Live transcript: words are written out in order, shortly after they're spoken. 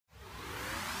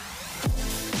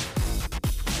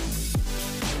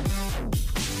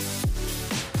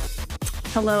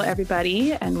Hello,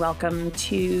 everybody, and welcome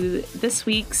to this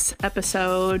week's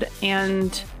episode.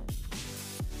 And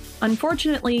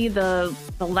unfortunately, the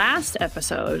last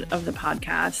episode of the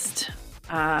podcast,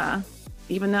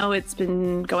 even though it's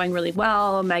been going really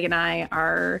well, Meg and I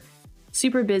are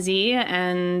super busy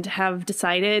and have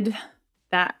decided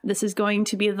that this is going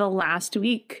to be the last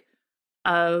week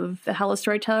of the Hello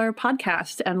Storyteller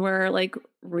podcast. And we're like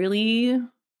really,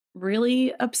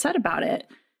 really upset about it.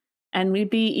 And we'd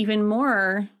be even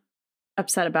more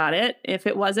upset about it if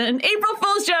it wasn't an April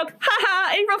Fool's joke.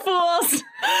 Haha, April Fools.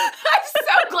 I'm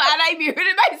so glad I muted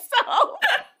myself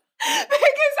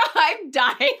because I'm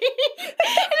dying. And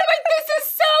I'm like, this is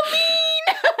so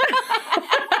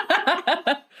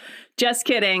mean. Just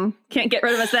kidding. Can't get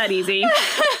rid of us that easy.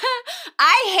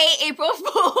 I hate April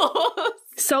Fools.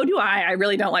 So do I. I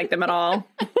really don't like them at all.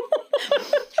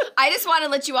 I just want to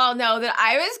let you all know that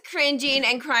I was cringing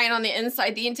and crying on the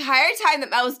inside the entire time that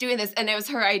Mel was doing this, and it was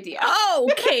her idea.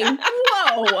 Okay.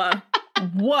 Whoa.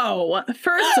 Whoa.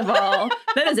 First of all,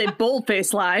 that is a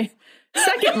bold-faced lie.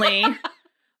 Secondly,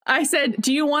 I said,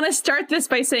 do you want to start this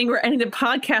by saying we're ending the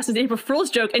podcast as April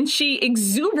Fool's joke? And she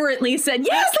exuberantly said,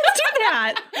 yes, let's do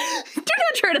that. Do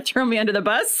not try to throw me under the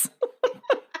bus.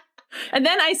 And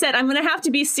then I said, I'm going to have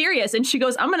to be serious. And she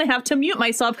goes, I'm going to have to mute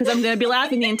myself because I'm going to be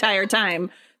laughing the entire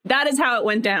time. That is how it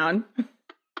went down.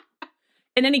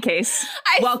 In any case,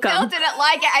 welcome. I still didn't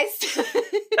like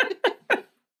it.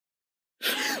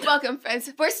 Welcome,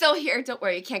 friends. We're still here. Don't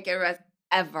worry. You can't get rid of us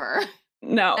ever.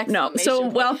 No. So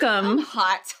welcome. I'm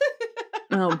hot.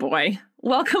 Oh, boy.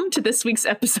 Welcome to this week's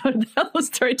episode of the Hello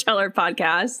Storyteller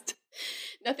podcast.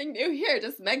 Nothing new here.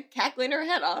 Just Meg cackling her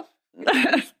head off.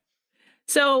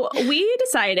 So we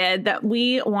decided that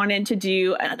we wanted to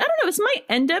do, I don't know, this might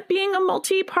end up being a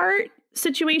multi-part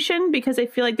situation because I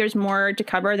feel like there's more to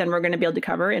cover than we're going to be able to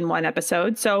cover in one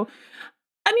episode. So,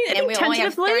 I mean, and we only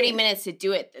have 30 minutes to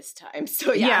do it this time.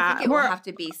 So yeah, I think it will have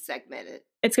to be segmented.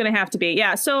 It's going to have to be.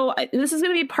 Yeah. So this is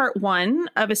going to be part one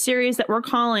of a series that we're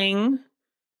calling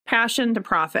Passion to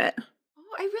Profit.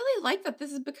 Oh, I really like that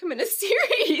this is becoming a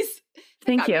series.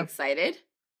 Thank you. I'm excited.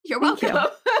 You're welcome.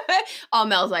 All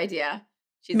Mel's idea.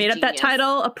 She's made up that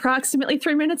title approximately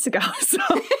 3 minutes ago. So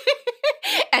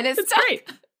and it's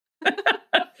great.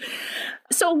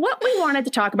 So what we wanted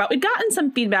to talk about, we've gotten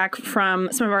some feedback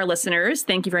from some of our listeners.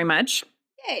 Thank you very much.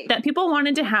 Yay. That people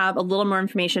wanted to have a little more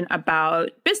information about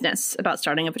business, about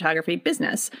starting a photography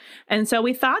business. And so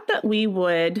we thought that we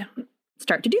would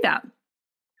start to do that.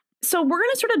 So we're going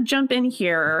to sort of jump in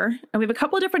here, and we have a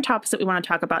couple of different topics that we want to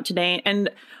talk about today, and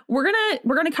we're going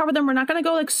to cover them. We're not going to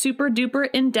go like super duper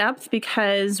in depth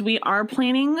because we are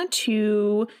planning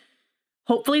to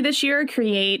hopefully this year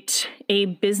create a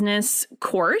business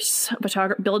course,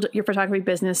 build your photography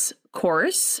business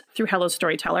course through Hello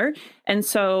Storyteller. And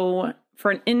so for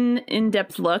an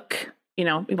in-depth look, we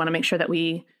want to make sure that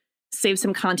we save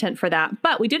some content for that.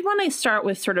 But we did want to start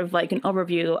with sort of like an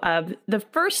overview of the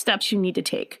first steps you need to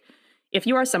take. If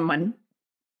you are someone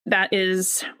that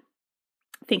is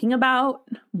thinking about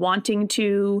wanting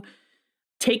to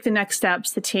take the next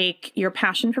steps to take your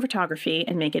passion for photography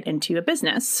and make it into a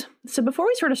business. So before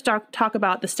we sort of talk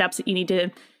about the steps that you need to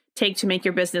take to make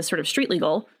your business sort of street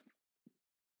legal,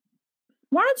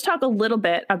 I wanted to talk a little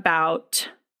bit about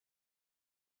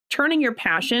turning your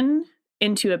passion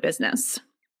into a business.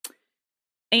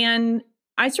 And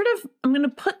I'm going to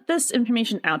put this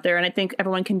information out there, and I think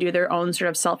everyone can do their own sort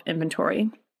of self-inventory,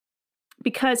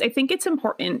 because I think it's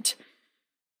important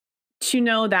to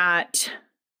know that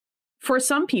for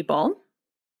some people,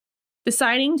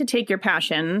 deciding to take your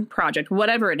passion project,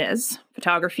 whatever it is,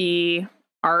 photography,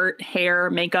 art,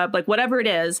 hair, makeup, like whatever it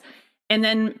is, and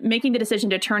then making the decision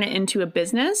to turn it into a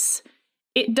business,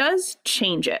 it does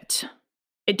change it.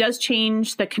 It does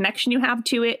change the connection you have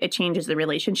to it. It changes the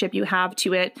relationship you have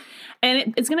to it.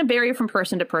 And it's going to vary from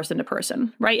person to person to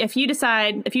person, right? If you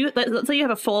decide, let's say you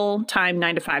have a full-time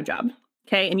 9-to-5 job,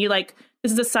 okay? And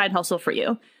this is a side hustle for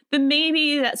you, then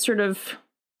maybe that sort of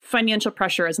financial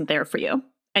pressure isn't there for you.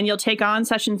 And you'll take on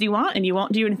sessions you want and you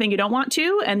won't do anything you don't want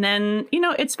to. And then,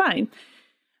 it's fine.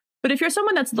 But if you're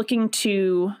someone that's looking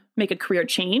to make a career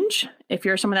change, if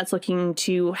you're someone that's looking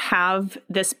to have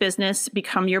this business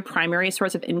become your primary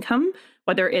source of income,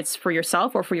 whether it's for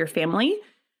yourself or for your family,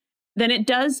 then it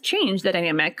does change the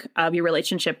dynamic of your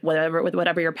relationship, with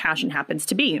whatever your passion happens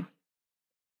to be.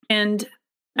 And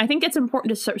I think it's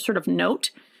important to sort of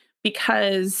note,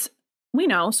 because we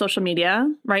know social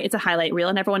media, right? It's a highlight reel,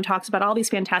 and everyone talks about all these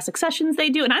fantastic sessions they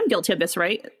do. And I'm guilty of this,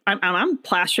 right? I'm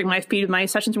plastering my feed with my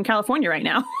sessions from California right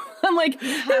now. I'm like, it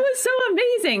was so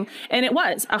amazing. And it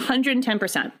was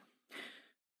 110%.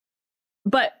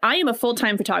 But I am a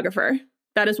full-time photographer.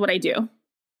 That is what I do.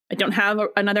 I don't have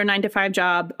another 9-to-5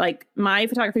 job. Like, my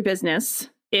photography business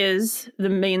is the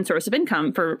main source of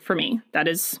income for me. That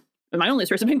is my only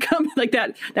source of income. Like,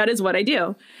 that is what I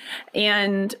do.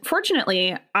 And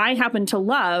fortunately, I happen to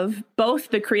love both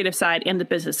the creative side and the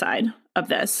business side of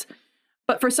this.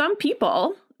 But for some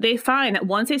people, they find that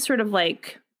once they sort of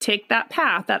like take that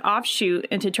path, that offshoot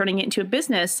into turning it into a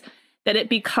business, that it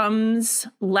becomes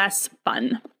less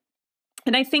fun.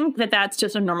 And I think that that's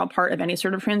just a normal part of any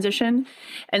sort of transition.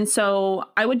 And so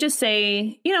I would just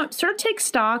say, sort of take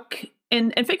stock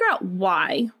and figure out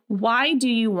why. Why do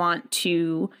you want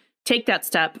to take that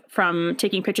step from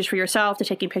taking pictures for yourself to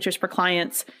taking pictures for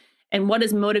clients? And what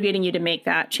is motivating you to make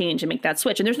that change and make that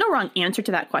switch? And there's no wrong answer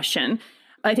to that question.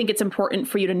 I think it's important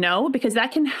for you to know, because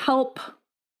that can help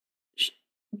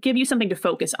give you something to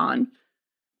focus on.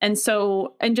 And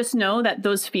just know that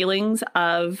those feelings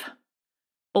of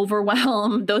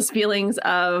overwhelm, those feelings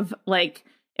of like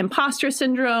imposter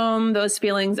syndrome, those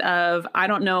feelings of, I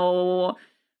don't know,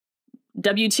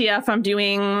 WTF I'm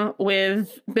doing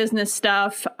with business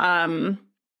stuff,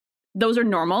 those are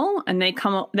normal, and they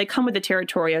come with the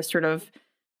territory of sort of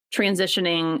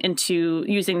transitioning into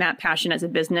using that passion as a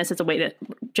business as a way to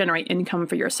generate income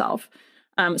for yourself.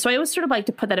 So I always sort of like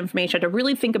to put that information to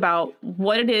really think about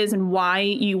what it is and why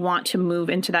you want to move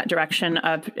into that direction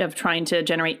of trying to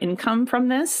generate income from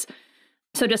this.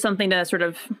 So just something to sort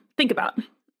of think about.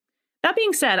 That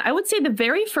being said, I would say the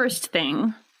very first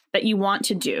thing that you want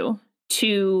to do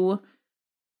to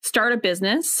start a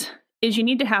business is you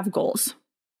need to have goals.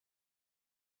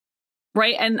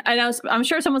 Right. And I'm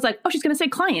sure someone's like, oh, she's going to say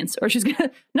clients, or she's going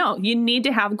to, no, you need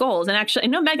to have goals. And actually, I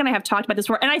know Meg and I have talked about this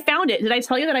before, and I found it. Did I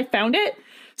tell you that I found it?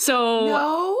 So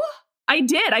no, I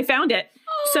did. I found it.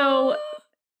 Aww. So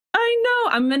I know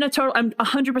I'm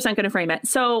 100% going to frame it.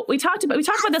 So we talked about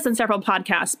this in several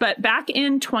podcasts, but back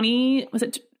in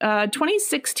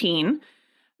 2016,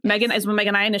 Megan is when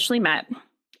Megan and I initially met,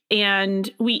 and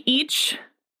we each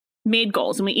made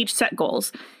goals and we each set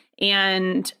goals.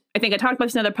 And I think I talked about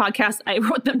this in another podcast. I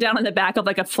wrote them down on the back of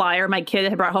like a flyer my kid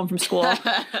had brought home from school. But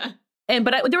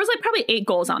there was like probably 8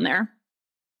 goals on there.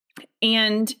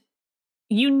 And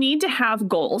you need to have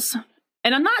goals.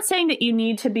 And I'm not saying that you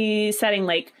need to be setting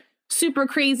like super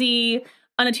crazy,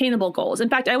 unattainable goals. In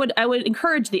fact, I would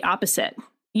encourage the opposite.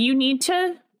 You need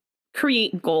to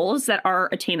create goals that are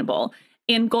attainable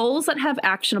and goals that have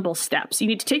actionable steps. You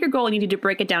need to take your goal and you need to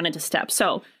break it down into steps.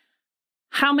 So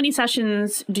how many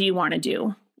sessions do you want to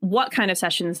do? What kind of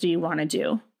sessions do you want to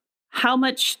do? How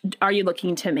much are you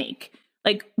looking to make?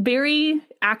 Like, very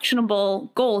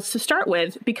actionable goals to start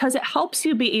with, because it helps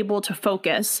you be able to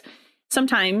focus.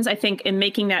 Sometimes I think in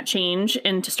making that change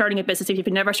into starting a business, if you've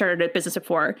never started a business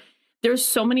before, there's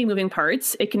so many moving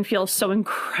parts. It can feel so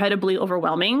incredibly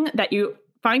overwhelming that you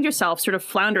find yourself sort of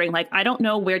floundering. Like, I don't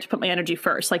know where to put my energy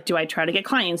first. Like, do I try to get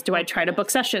clients? Do I try to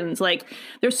book sessions? Like,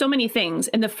 there's so many things.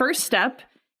 And the first step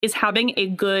is having a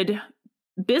good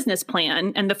business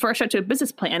plan. And the first step to a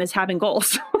business plan is having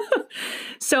goals.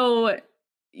 So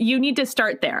you need to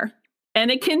start there. And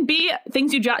it can be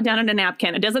things you jot down on a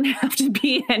napkin. It doesn't have to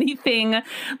be anything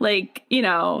like,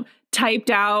 typed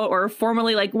out or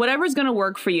formally, like whatever's going to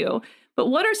work for you. But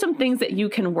what are some things that you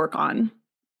can work on?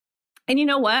 And you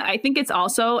know what? I think it's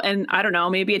also, and I don't know,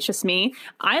 maybe it's just me,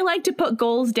 I like to put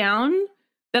goals down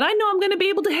that I know I'm going to be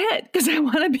able to hit, because I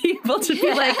want to be able to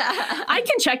be like, I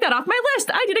can check that off my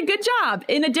list. I did a good job,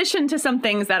 in addition to some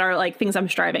things that are like things I'm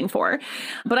striving for.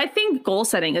 But I think goal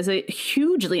setting is a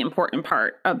hugely important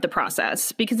part of the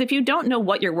process, because if you don't know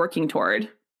what you're working toward,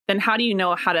 then how do you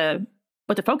know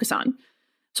what to focus on?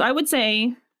 So I would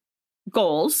say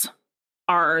goals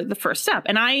are the first step.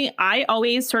 And I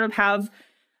always sort of have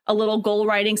a little goal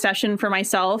writing session for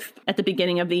myself at the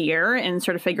beginning of the year and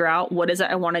sort of figure out what is it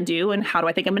I want to do and how do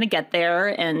I think I'm going to get there.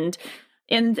 And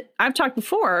I've talked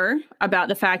before about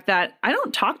the fact that I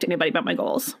don't talk to anybody about my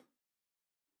goals.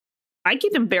 I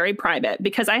keep them very private,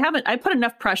 because I put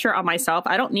enough pressure on myself.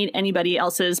 I don't need anybody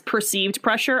else's perceived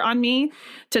pressure on me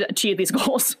to achieve these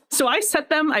goals. So I set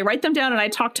them, I write them down, and I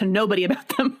talk to nobody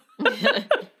about them.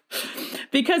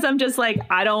 Because I'm just like,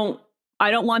 I don't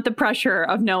want the pressure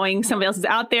of knowing somebody else is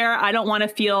out there. I don't want to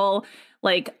feel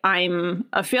like I'm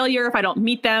a failure if I don't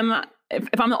meet them.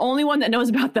 If I'm the only one that knows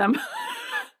about them,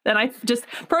 then I just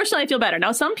personally I feel better.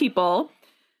 Now, some people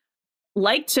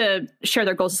like to share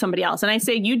their goals with somebody else. And I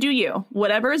say, you do you.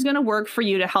 Whatever is going to work for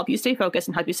you to help you stay focused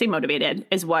and help you stay motivated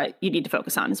is what you need to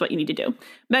focus on, is what you need to do.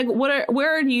 Meg,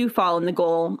 where do you fall in the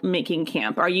goal making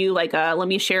camp? Are you like, let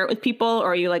me share it with people? Or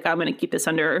are you like, I'm going to keep this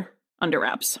under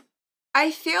wraps?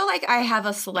 I feel like I have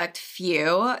a select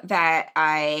few that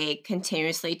I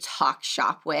continuously talk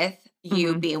shop with,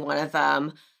 you Hmm. being one of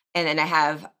them. And then I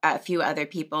have a few other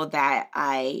people that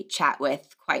I chat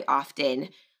with quite often,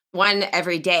 one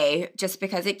every day, just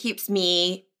because it keeps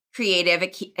me creative.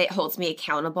 It holds me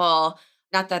accountable.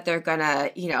 Not that they're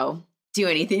gonna, do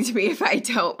anything to me if I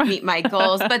don't meet my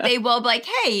goals, but they will be like,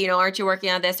 hey, aren't you working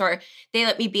on this? Or they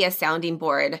let me be a sounding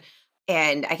board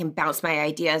and I can bounce my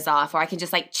ideas off, or I can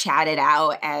just like chat it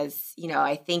out as,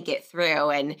 I think it through.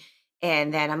 And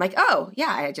then I'm like, oh yeah,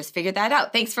 I just figured that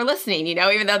out. Thanks for listening,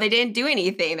 even though they didn't do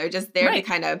anything. They're just there to Right.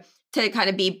 kind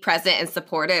of be present and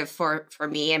supportive for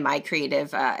me and my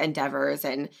creative endeavors.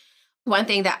 And one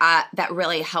thing that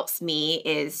really helps me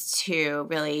is to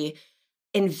really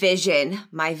envision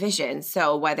my vision.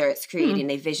 So whether it's Hmm.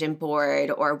 creating a vision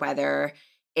board or whether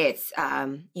it's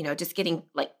just getting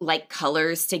like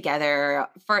colors together.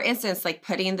 For instance, like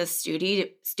putting the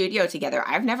studio together.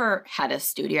 I've never had a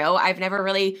studio. I've never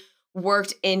really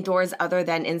worked indoors other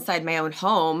than inside my own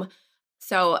home.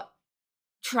 So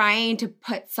trying to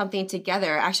put something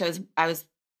together. Actually, I was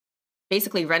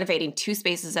basically renovating two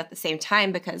spaces at the same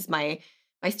time because my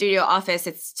studio office,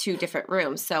 it's two different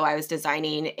rooms. So I was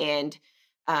designing and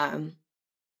um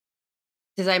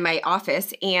design my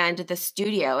office and the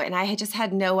studio, and I had just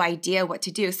had no idea what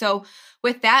to do. So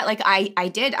with that, like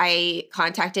I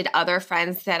contacted other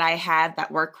friends that I had that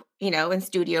work, in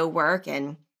studio work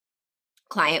and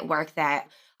client work that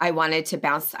I wanted to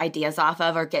bounce ideas off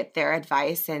of or get their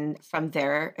advice and from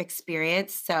their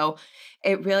experience. So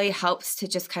it really helps to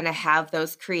just kind of have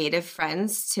those creative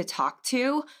friends to talk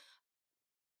to.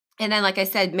 And then, like I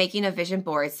said, making a vision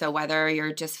board. So whether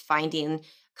you're just finding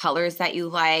colors that you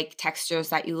like, textures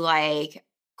that you like,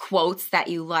 quotes that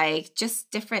you like,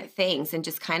 just different things, and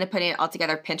just kind of putting it all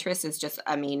together. Pinterest is just,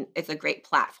 I mean, it's a great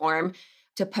platform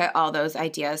to put all those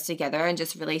ideas together and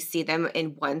just really see them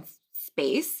in one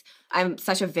space. I'm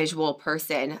such a visual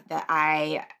person that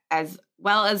as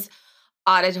well as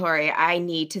auditory, I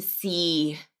need to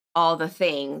see all the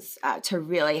things to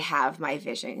really have my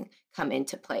vision come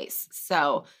into place.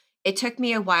 So it took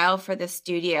me a while for the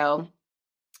studio,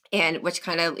 and which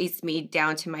kind of leads me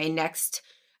down to my next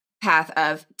path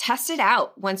of test it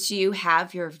out once you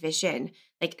have your vision.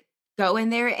 Like go in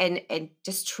there and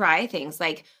just try things.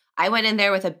 Like I went in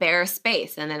there with a bare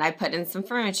space and then I put in some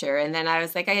furniture and then I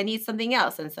was like, I need something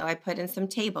else. And so I put in some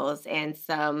tables and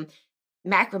some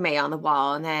macrame on the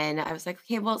wall. And then I was like,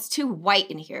 okay, well, it's too white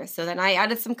in here. So then I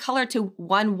added some color to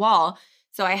one wall.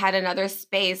 So I had another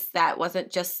space that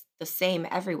wasn't just the same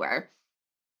everywhere.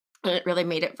 And it really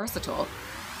made it versatile.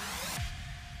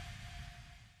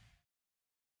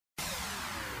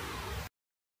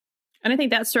 And I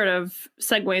think that sort of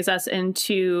segues us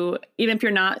into, even if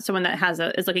you're not someone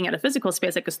that is looking at a physical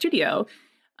space like a studio,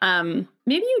 maybe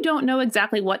you don't know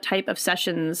exactly what type of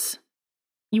sessions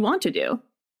you want to do,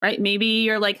 right? Maybe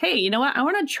you're like, hey, you know what? I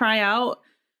want to try out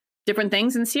different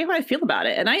things and see how I feel about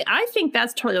it. And I think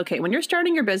that's totally okay. When you're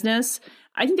starting your business,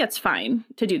 I think that's fine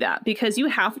to do that, because you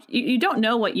don't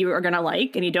know what you are going to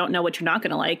like and you don't know what you're not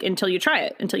going to like until you try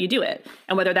it, until you do it.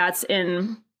 And whether that's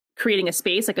in creating a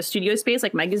space, like a studio space,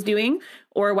 like Meg is doing,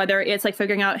 or whether it's like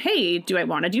figuring out, hey, do I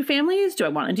want to do families? Do I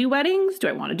want to do weddings? Do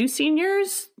I want to do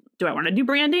seniors? Do I want to do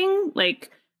branding?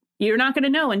 Like, you're not going to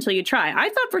know until you try. I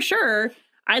thought for sure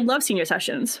I'd love senior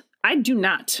sessions. I do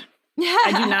not.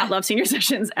 I do not love senior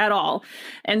sessions at all.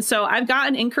 And so I've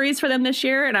gotten inquiries for them this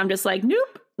year and I'm just like,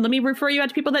 nope, let me refer you out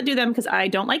to people that do them because I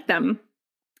don't like them.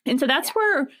 And so that's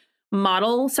where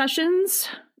model sessions,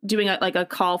 doing a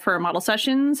call for model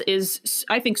sessions is,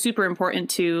 I think, super important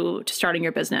to starting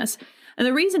your business. And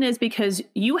the reason is because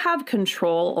you have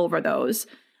control over those.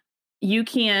 You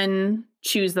can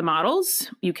choose the models,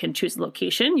 you can choose the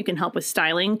location, you can help with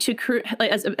styling to create,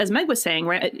 like, as Meg was saying,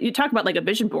 right? You talk about like a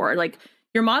vision board, like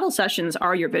your model sessions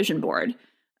are your vision board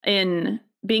in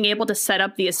being able to set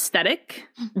up the aesthetic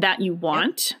that you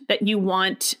want,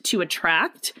 to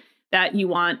attract, that you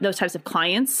want those types of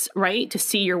clients, right? To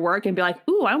see your work and be like,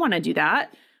 ooh, I want to do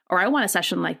that, or I want a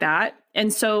session like that.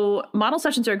 And so model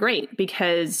sessions are great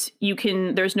because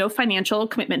there's no financial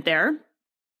commitment there.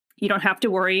 You don't have to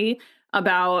worry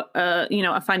about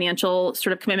a financial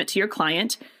sort of commitment to your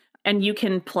client, and you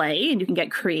can play and you can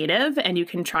get creative and you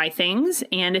can try things.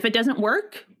 And if it doesn't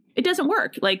work, it doesn't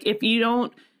work. Like if you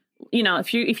don't,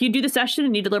 if you do the session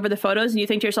and you deliver the photos and you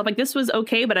think to yourself like, this was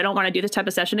okay, but I don't want to do this type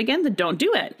of session again, then don't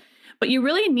do it. But you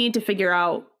really need to figure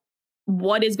out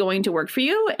what is going to work for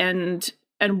you and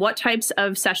what types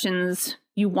of sessions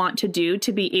you want to do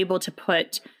to be able to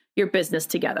put your business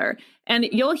together. And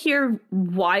you'll hear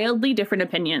wildly different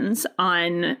opinions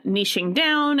on niching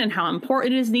down and how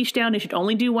important it is to niche down. You should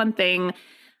only do one thing.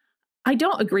 I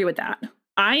don't agree with that.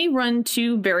 I run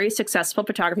two very successful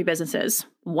photography businesses.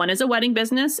 One is a wedding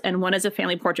business and one is a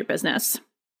family portrait business.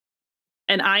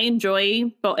 And I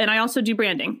enjoy both. And I also do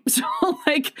branding. So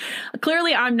like,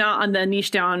 clearly I'm not on the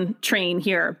niche down train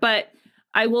here, but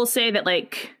I will say that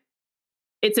like,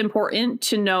 it's important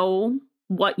to know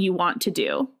what you want to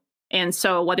do. And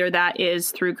so whether that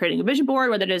is through creating a vision board,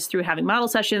 whether it is through having model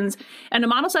sessions, and a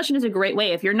model session is a great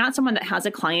way. If you're not someone that has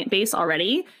a client base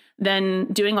already, then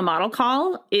doing a model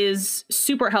call is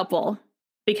super helpful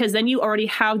because then you already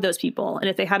have those people. And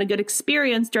if they had a good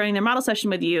experience during their model session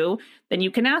with you, then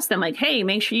you can ask them like, hey,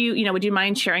 make sure would you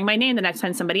mind sharing my name the next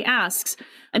time somebody asks?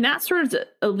 And that sort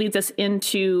of leads us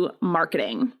into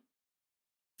marketing.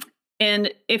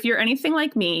 And if you're anything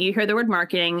like me, you hear the word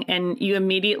marketing and you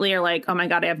immediately are like, oh my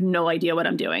God, I have no idea what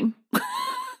I'm doing.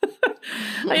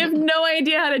 I have no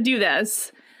idea how to do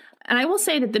this. And I will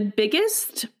say that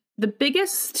the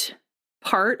biggest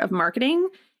part of marketing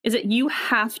is that you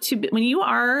have to, when you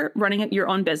are running your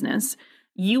own business,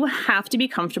 you have to be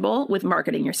comfortable with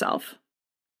marketing yourself.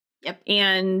 Yep.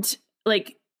 And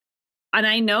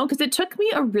I know because it took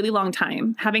me a really long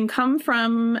time, having come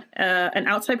from an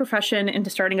outside profession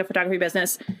into starting a photography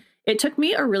business. It took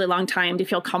me a really long time to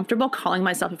feel comfortable calling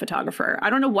myself a photographer. I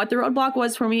don't know what the roadblock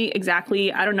was for me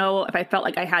exactly. I don't know if I felt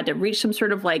like I had to reach some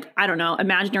sort of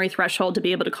imaginary threshold to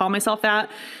be able to call myself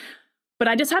that. But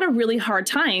I just had a really hard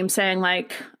time saying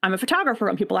like, I'm a photographer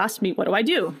when people ask me, what do I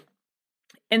do?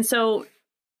 And so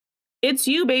it's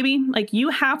you, baby. Like you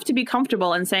have to be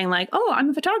comfortable in saying like, oh, I'm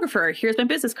a photographer. Here's my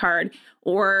business card.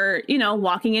 Or,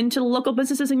 walking into local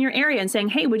businesses in your area and saying,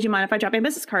 hey, would you mind if I drop my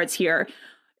business cards here?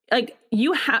 Like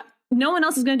no one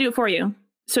else is going to do it for you.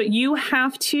 So you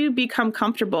have to become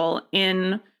comfortable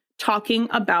in talking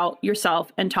about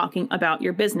yourself and talking about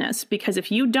your business. Because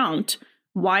if you don't,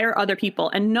 why are other people?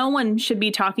 And no one should be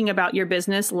talking about your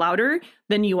business louder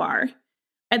than you are.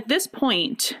 At this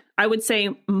point, I would say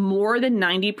more than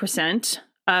 90%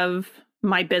 of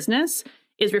my business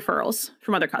is referrals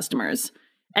from other customers.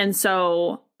 And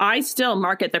so I still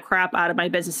market the crap out of my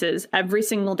businesses every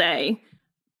single day.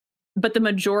 But the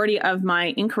majority of my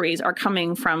inquiries are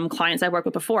coming from clients I've worked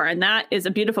with before. And that is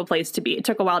a beautiful place to be. It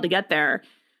took a while to get there,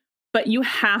 but you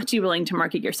have to be willing to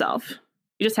market yourself.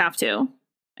 You just have to.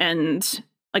 And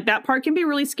that part can be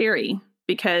really scary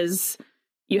because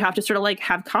you have to sort of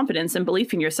have confidence and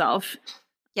belief in yourself.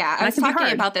 Yeah, I was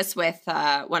talking about this with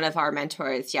one of our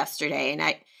mentors yesterday,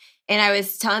 and I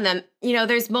was telling them,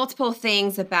 there's multiple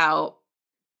things about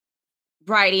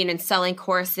writing and selling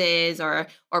courses or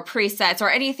presets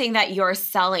or anything that you're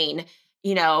selling,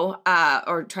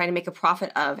 or trying to make a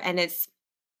profit of, and it's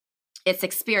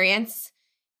experience,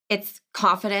 it's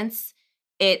confidence,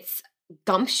 it's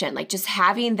gumption, just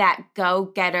having that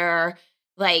go-getter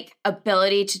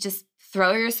ability to just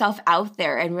throw yourself out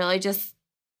there and really just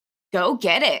go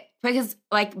get it. Because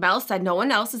like Mel said, no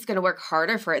one else is going to work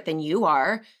harder for it than you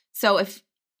are. So if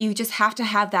you just have to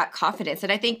have that confidence.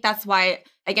 And I think that's why,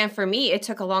 again, for me, it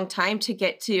took a long time to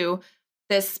get to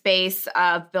this space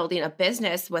of building a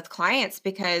business with clients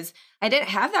because I didn't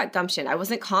have that gumption. I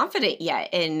wasn't confident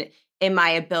yet in my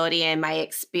ability and my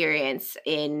experience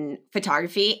in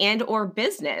photography and or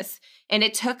business. And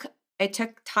it took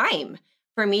time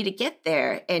for me to get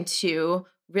there and to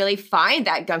really find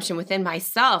that gumption within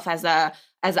myself as an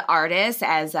artist,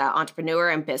 as an entrepreneur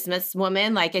and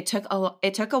businesswoman. It took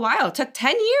a while. It took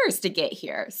 10 years to get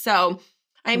here. So,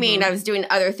 I mean, I was doing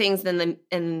other things in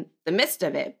the midst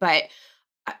of it, but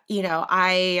you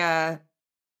have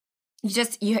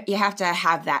to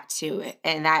have that too.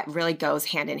 And that really goes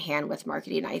hand in hand with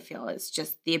marketing, I feel. It's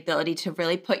just the ability to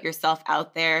really put yourself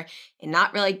out there and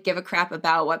not really give a crap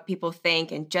about what people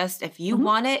think. And just if you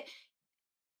want it,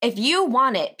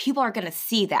 people are going to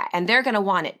see that and they're going to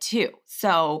want it too.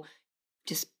 So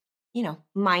just,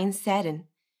 mindset and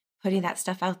putting that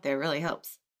stuff out there really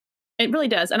helps. It really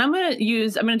does. And I'm going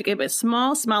to give a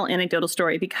small anecdotal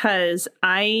story because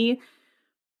I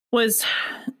was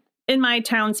in my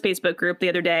town's Facebook group the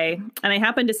other day, and I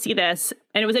happened to see this,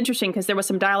 and it was interesting because there was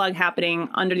some dialogue happening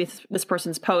underneath this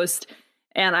person's post,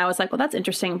 and I was like, well, that's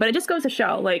interesting. But it just goes to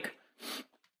show,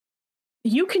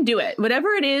 you can do it. Whatever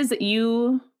it is that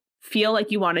you feel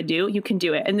like you want to do, you can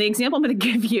do it. And the example I'm going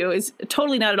to give you is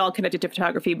totally not at all connected to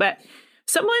photography, but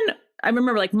someone, I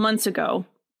remember months ago,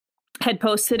 had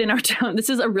posted in our town, this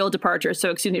is a real departure, so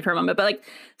excuse me for a moment, but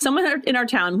someone in our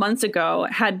town months ago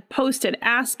had posted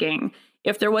asking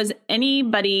if there was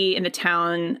anybody in the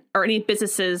town or any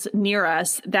businesses near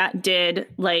us that did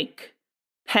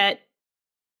pet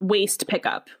waste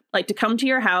pickup, like to come to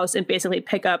your house and basically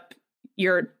pick up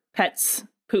your pet's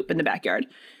poop in the backyard.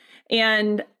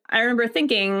 And I remember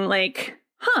thinking like,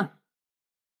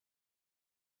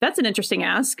 that's an interesting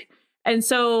ask. And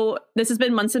so this has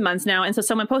been months and months now. And so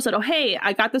someone posted, oh, hey,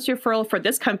 I got this referral for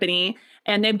this company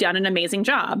and they've done an amazing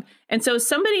job. And so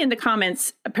somebody in the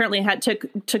comments apparently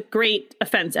took great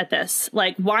offense at this.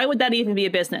 Like, why would that even be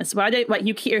a business?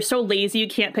 You're so lazy you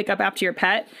can't pick up after your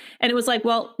pet? And it was like,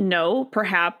 well, no,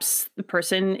 perhaps the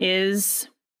person is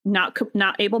not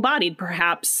able-bodied.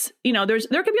 Perhaps, there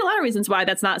could be a lot of reasons why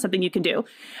that's not something you can do.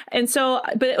 And so,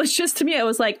 but it was just, to me, it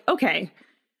was like, okay,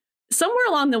 somewhere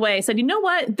along the way I said, you know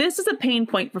what, this is a pain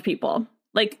point for people.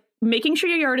 Like making sure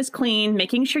your yard is clean,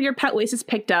 making sure your pet waste is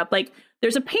picked up. Like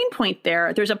there's a pain point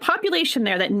there. There's a population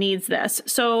there that needs this.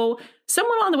 So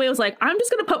someone along the way was like, I'm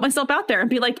just going to put myself out there and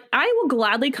be like, I will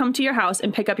gladly come to your house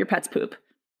and pick up your pet's poop.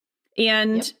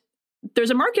 And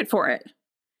there's a market for it.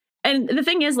 And the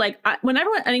thing is, like, whenever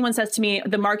anyone says to me,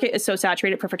 the market is so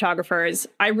saturated for photographers,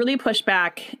 I really push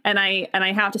back. And I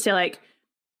have to say, like,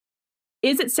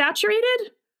 is it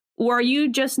saturated? Or are you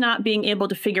just not being able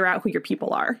to figure out who your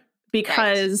people are?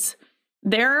 Because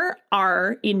there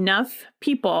are enough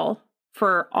people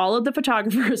for all of the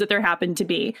photographers that there happen to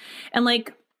be. And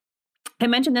like, I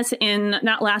mentioned this in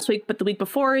not last week, but the week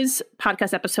before's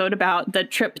podcast episode about the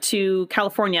trip to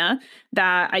California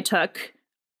that I took.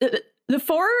 The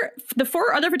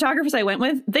four other photographers I went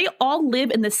with, they all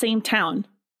live in the same town.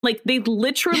 Like they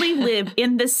literally live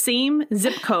in the same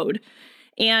zip code.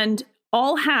 And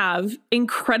all have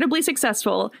incredibly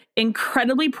successful,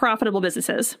 incredibly profitable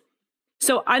businesses.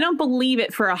 So I don't believe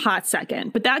it for a hot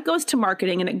second, but that goes to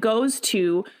marketing and it goes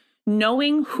to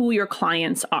knowing who your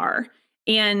clients are.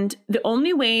 And the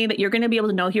only way that you're going to be able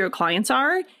to know who your clients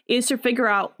are is to figure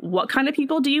out what kind of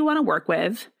people do you want to work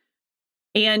with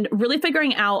and really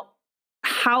figuring out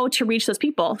how to reach those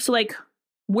people. So like,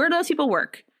 where do those people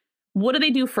work? What do they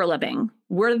do for a living?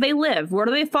 Where do they live? Where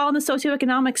do they fall in the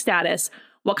socioeconomic status?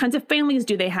 What kinds of families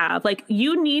do they have? Like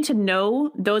you need to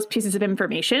know those pieces of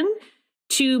information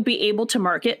to be able to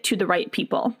market to the right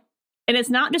people. And it's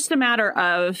not just a matter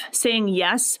of saying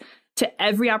yes to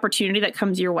every opportunity that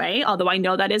comes your way. Although I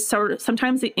know that is sort of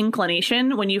sometimes the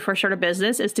inclination when you first start a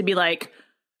business is to be like,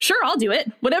 sure, I'll do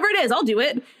it. Whatever it is, I'll do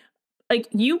it. Like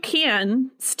you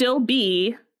can still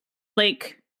be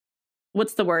like,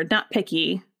 what's the word? Not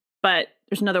picky, but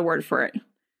there's another word for it.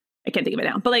 I can't think of it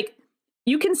now. But like,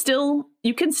 you can still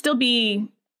be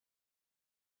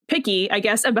picky, I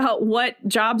guess, about what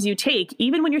jobs you take,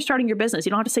 even when you're starting your business.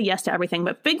 You don't have to say yes to everything,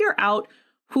 but figure out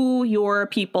who your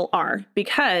people are,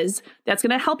 because that's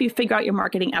going to help you figure out your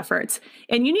marketing efforts.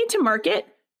 And you need to market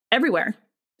everywhere.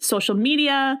 Social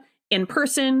media, in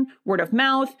person, word of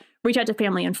mouth, reach out to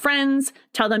family and friends,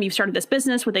 tell them you've started this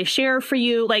business, what they share for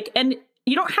you. Like, and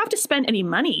you don't have to spend any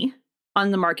money on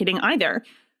the marketing either.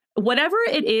 Whatever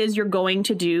it is you're going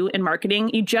to do in marketing,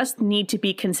 you just need to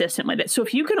be consistent with it. So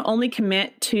if you can only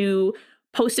commit to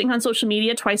posting on social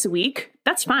media twice a week,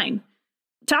 that's fine.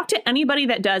 Talk to anybody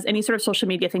that does any sort of social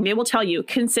media thing. They will tell you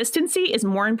consistency is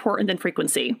more important than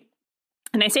frequency.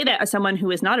 And I say that as someone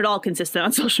who is not at all consistent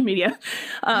on social media.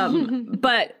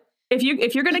 But if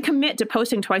you're going to commit to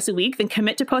posting twice a week, then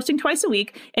commit to posting twice a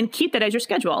week and keep that as your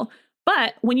schedule.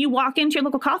 But when you walk into your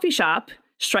local coffee shop,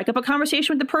 strike up a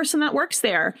conversation with the person that works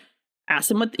there. Ask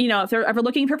them what, if they're ever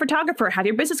looking for a photographer, have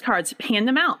your business cards, hand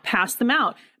them out, pass them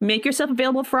out, make yourself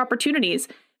available for opportunities.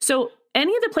 So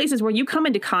any of the places where you come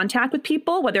into contact with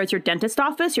people, whether it's your dentist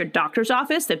office, your doctor's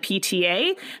office, the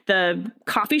PTA, the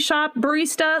coffee shop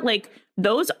barista, like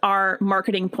those are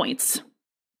marketing points.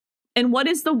 And what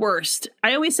is the worst?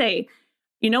 I always say,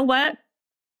 you know what?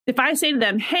 If I say to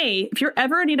them, hey, if you're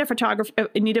ever in need of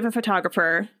a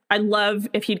photographer, I'd love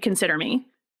if you'd consider me.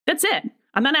 That's it.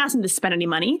 I'm not asking them to spend any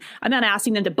money. I'm not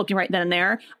asking them to book me right then and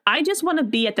there. I just want to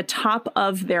be at the top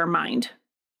of their mind.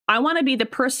 I want to be the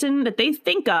person that they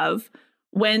think of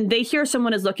when they hear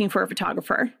someone is looking for a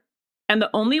photographer. And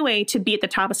the only way to be at the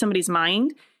top of somebody's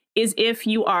mind is if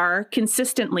you are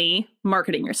consistently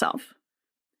marketing yourself.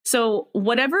 So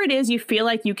whatever it is you feel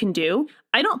like you can do,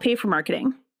 I don't pay for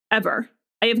marketing, ever.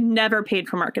 I have never paid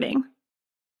for marketing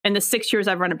in the 6 years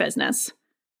I've run a business.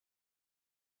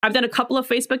 I've done a couple of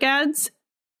Facebook ads,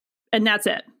 and that's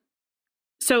it.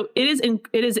 So it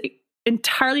is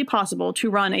entirely possible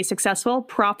to run a successful,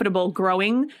 profitable,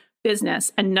 growing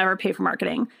business and never pay for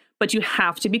marketing. But you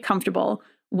have to be comfortable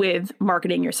with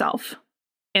marketing yourself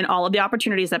and all of the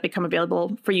opportunities that become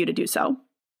available for you to do so.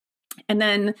 And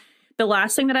then the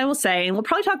last thing that I will say, and we'll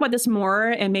probably talk about this more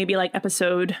in maybe like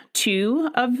episode 2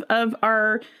 of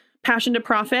our Passion to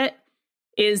Profit,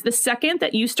 is the second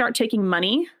that you start taking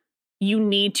money, you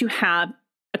need to have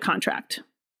a contract.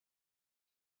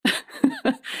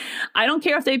 I don't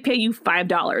care if they pay you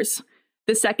 $5.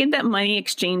 The second that money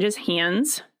exchanges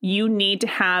hands, you need to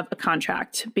have a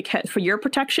contract because for your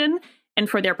protection and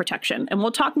for their protection. And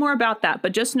we'll talk more about that.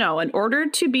 But just know, in order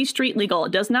to be street legal,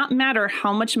 it does not matter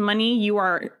how much money you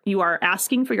are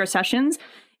asking for your sessions.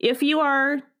 If you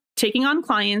are taking on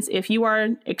clients, if you are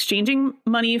exchanging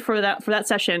money for that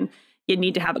session, you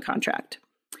need to have a contract.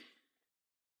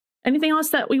 Anything else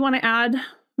that we want to add,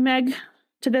 Meg,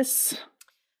 to this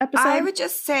episode? I would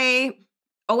just say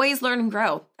always learn and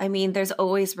grow. I mean, there's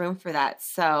always room for that.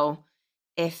 So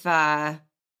if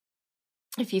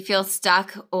you feel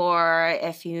stuck, or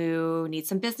if you need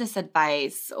some business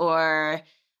advice, or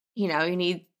you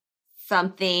need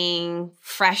something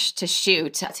fresh to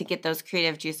shoot to get those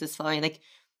creative juices flowing, like,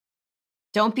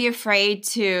 don't be afraid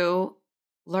to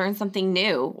learn something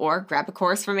new or grab a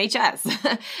course from HS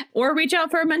or reach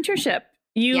out for a mentorship.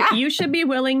 You should be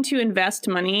willing to invest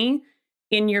money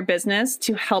in your business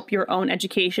to help your own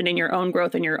education and your own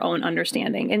growth and your own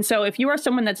understanding. And so if you are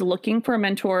someone that's looking for a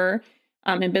mentor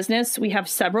in business, we have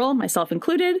several, myself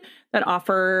included, that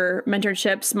offer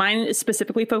mentorships. Mine is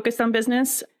specifically focused on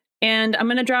business. And I'm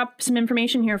going to drop some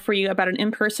information here for you about an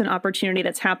in-person opportunity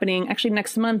that's happening actually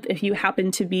next month if you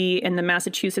happen to be in the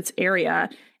Massachusetts area.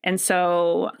 And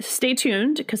so stay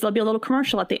tuned, because there'll be a little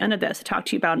commercial at the end of this to talk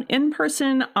to you about an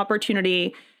in-person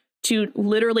opportunity to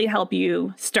literally help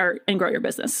you start and grow your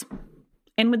business.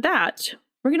 And with that,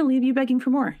 we're going to leave you begging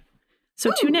for more.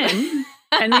 So tune in,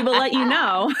 and we will let you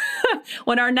know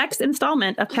when our next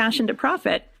installment of Passion to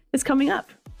Profit is coming up.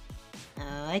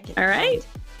 I like it. All right.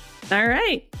 All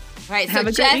right. All right. Have so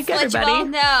a just great week, let everybody. you all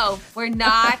know, we're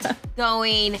not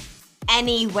going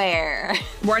anywhere.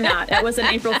 We're not. That was an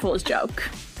April Fool's joke.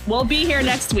 We'll be here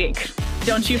next week.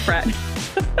 Don't you fret.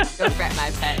 Don't fret,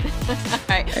 my pet. All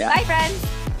right. Yeah. Bye, friends.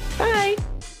 Bye.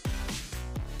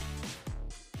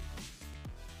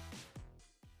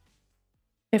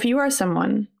 If you are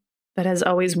someone that has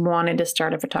always wanted to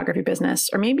start a photography business,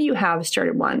 or maybe you have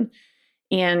started one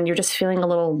and you're just feeling a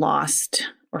little lost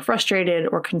or frustrated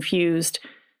or confused,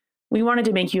 we wanted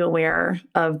to make you aware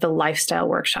of the Lifestyle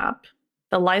Workshop.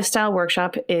 The Lifestyle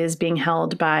Workshop is being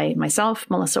held by myself,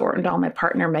 Melissa Ortendahl, my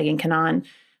partner, Megan Cannon.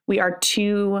 We are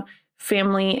two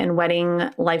family and wedding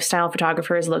lifestyle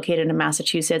photographers located in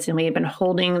Massachusetts, and we have been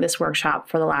holding this workshop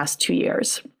for the last 2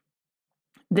 years.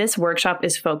 This workshop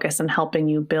is focused on helping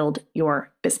you build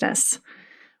your business,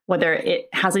 whether it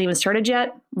hasn't even started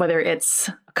yet, whether it's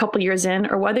a couple years in,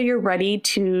 or whether you're ready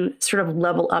to sort of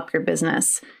level up your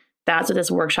business. That's what this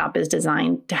workshop is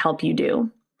designed to help you do.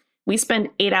 We spend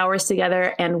 8 hours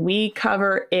together and we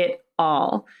cover it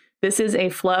all. This is a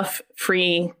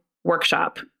fluff-free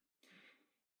workshop.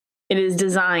 It is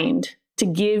designed to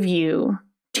give you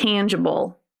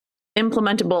tangible,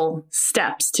 implementable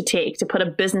steps to take to put a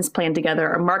business plan together,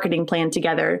 a marketing plan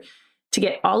together, to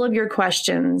get all of your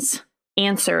questions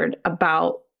answered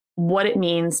about what it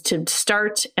means to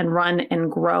start and run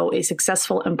and grow a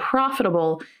successful and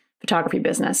profitable photography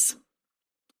business.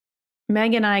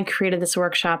 Meg and I created this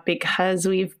workshop because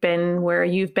we've been where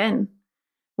you've been.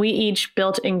 We each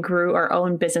built and grew our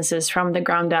own businesses from the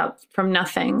ground up, from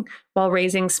nothing, while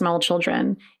raising small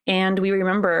children. And we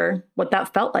remember what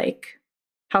that felt like,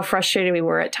 how frustrated we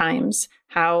were at times,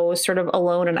 how sort of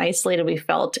alone and isolated we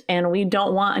felt. And we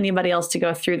don't want anybody else to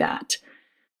go through that.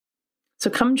 So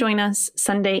come join us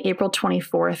Sunday, April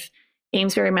 24th,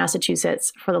 Amesbury,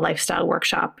 Massachusetts, for the Lifestyle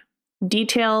Workshop.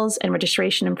 Details and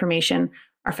registration information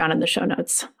are found in the show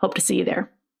notes. Hope to see you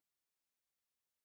there.